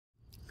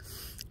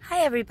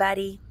Hi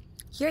everybody,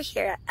 you're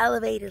here at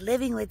Elevated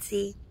Living with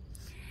Z,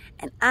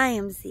 and I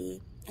am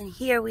Z, and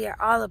here we are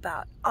all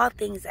about all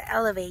things that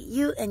elevate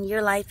you and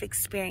your life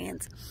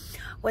experience,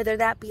 whether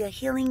that be a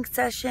healing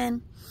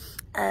session,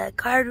 a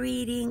card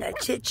reading, a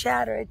chit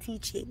chat, or a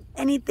teaching,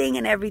 anything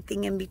and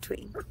everything in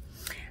between.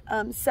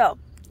 So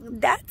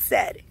that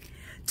said,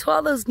 to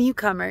all those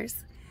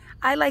newcomers,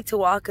 I'd like to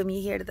welcome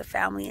you here to the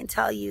family and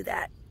tell you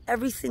that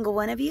every single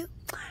one of you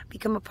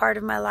become a part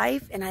of my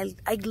life, and I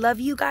love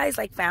you guys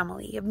like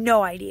family. You have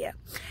no idea.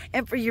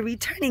 And for your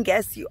returning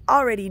guests, you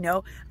already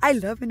know I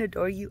love and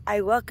adore you.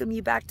 I welcome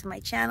you back to my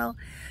channel,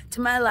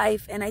 to my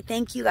life, and I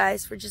thank you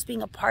guys for just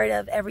being a part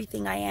of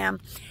everything I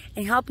am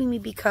and helping me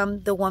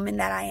become the woman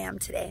that I am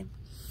today.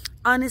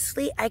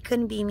 Honestly, I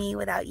couldn't be me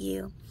without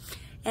you.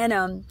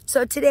 And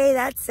so today,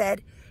 that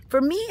said,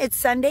 for me, it's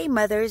Sunday,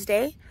 Mother's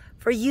Day.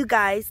 For you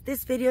guys,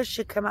 this video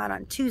should come out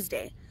on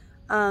Tuesday.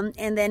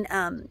 And then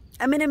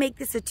I'm going to make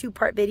this a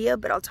two-part video,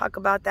 but I'll talk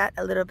about that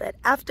a little bit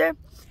after.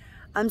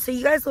 So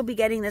you guys will be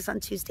getting this on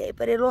Tuesday,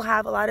 but it'll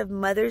have a lot of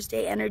Mother's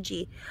Day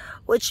energy,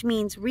 which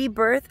means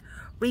rebirth,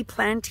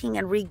 replanting,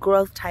 and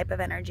regrowth type of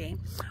energy.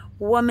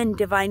 Woman,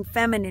 divine,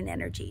 feminine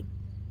energy.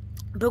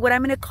 But what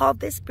I'm going to call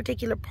this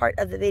particular part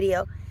of the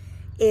video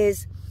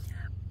is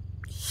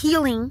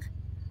healing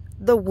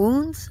the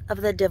wounds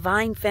of the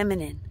divine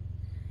feminine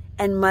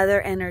and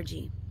mother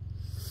energy.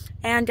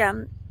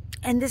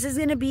 And this is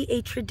going to be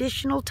a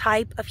traditional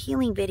type of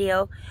healing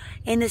video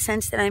in the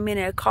sense that I'm going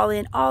to call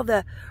in all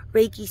the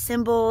Reiki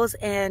symbols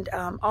and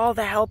all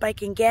the help I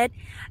can get,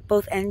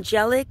 both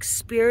angelic,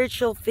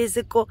 spiritual,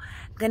 physical.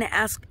 I'm going to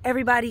ask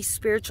everybody's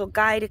spiritual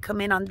guide to come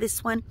in on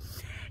this one.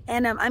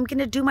 And I'm going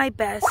to do my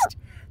best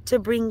to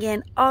bring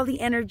in all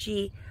the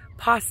energy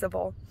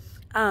possible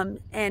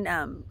and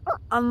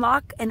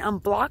unlock and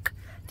unblock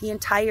the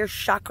entire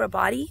chakra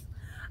body.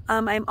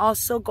 I'm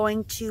also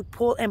going to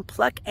pull and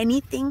pluck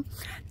anything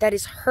that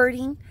is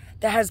hurting,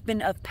 that has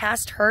been of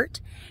past hurt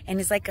and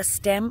is like a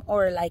stem,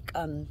 or like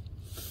I'm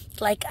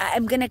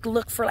going to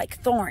look for like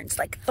thorns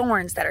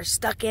that are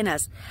stuck in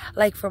us,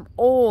 like from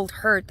old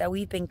hurt that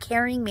we've been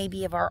carrying,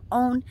 maybe of our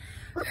own,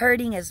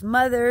 hurting as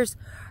mothers,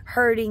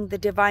 hurting the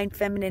divine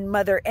feminine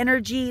mother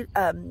energy,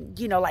 going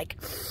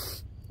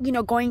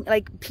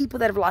like people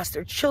that have lost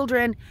their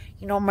children,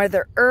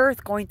 Mother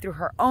Earth going through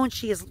her own.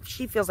 She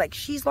feels like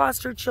she's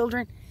lost her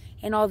children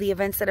and all the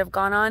events that have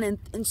gone on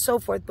and so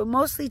forth. But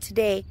mostly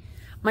today,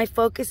 my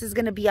focus is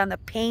going to be on the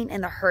pain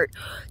and the hurt,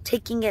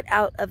 taking it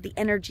out of the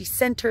energy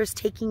centers,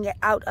 taking it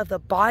out of the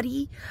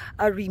body,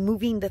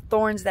 removing the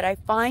thorns that I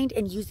find,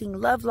 and using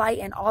love, light,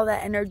 and all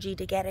that energy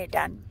to get it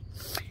done.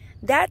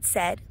 That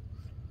said,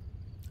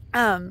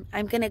 I'm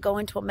going to go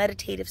into a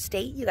meditative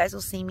state. You guys will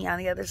see me on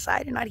the other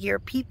side and not hear a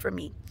peep from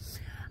me.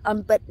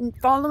 But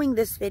following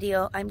this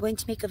video, I'm going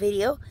to make a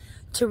video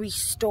to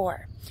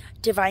restore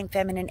divine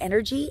feminine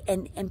energy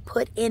and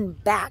put in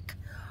back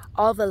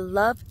all the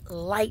love,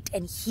 light,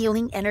 and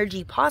healing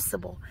energy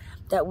possible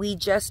that we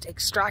just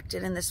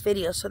extracted in this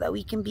video, so that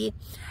we can be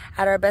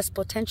at our best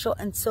potential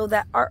and so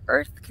that our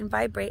earth can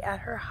vibrate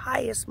at her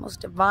highest,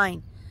 most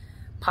divine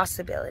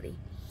possibility.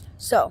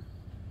 So,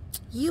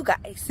 you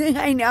guys,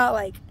 I know,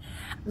 like,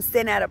 I'm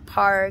sitting at a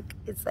park.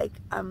 It's like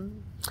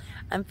I'm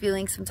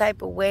feeling some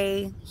type of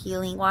way,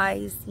 healing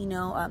wise,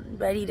 I'm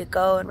ready to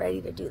go and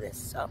ready to do this.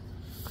 So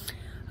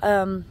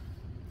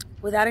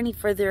without any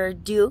further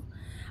ado,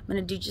 I'm going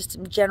to do just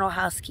some general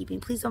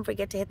housekeeping. Please don't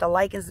forget to hit the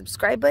like and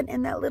subscribe button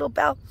and that little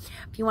bell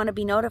if you want to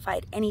be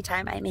notified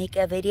anytime I make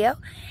a video.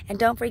 And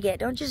don't forget,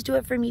 don't just do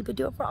it for me, but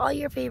do it for all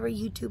your favorite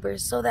YouTubers,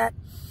 so that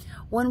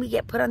when we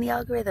get put on the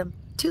algorithm,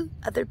 2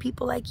 other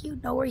people like you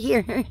know we're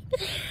here.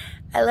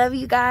 I love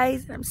you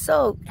guys. I'm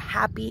so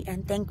happy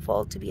and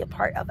thankful to be a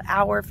part of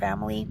our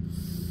family.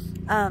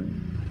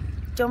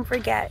 Don't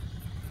forget,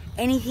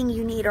 anything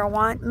you need or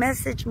want,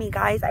 message me,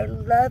 guys. I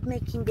love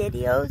making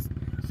videos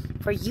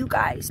for you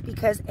guys,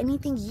 because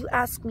anything you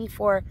ask me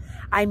for,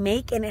 I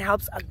make, and it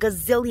helps a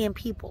gazillion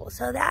people.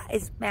 So that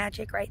is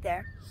magic right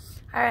there.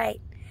 All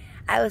right.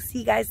 I will see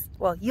you guys.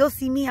 Well, you'll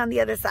see me on the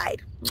other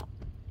side.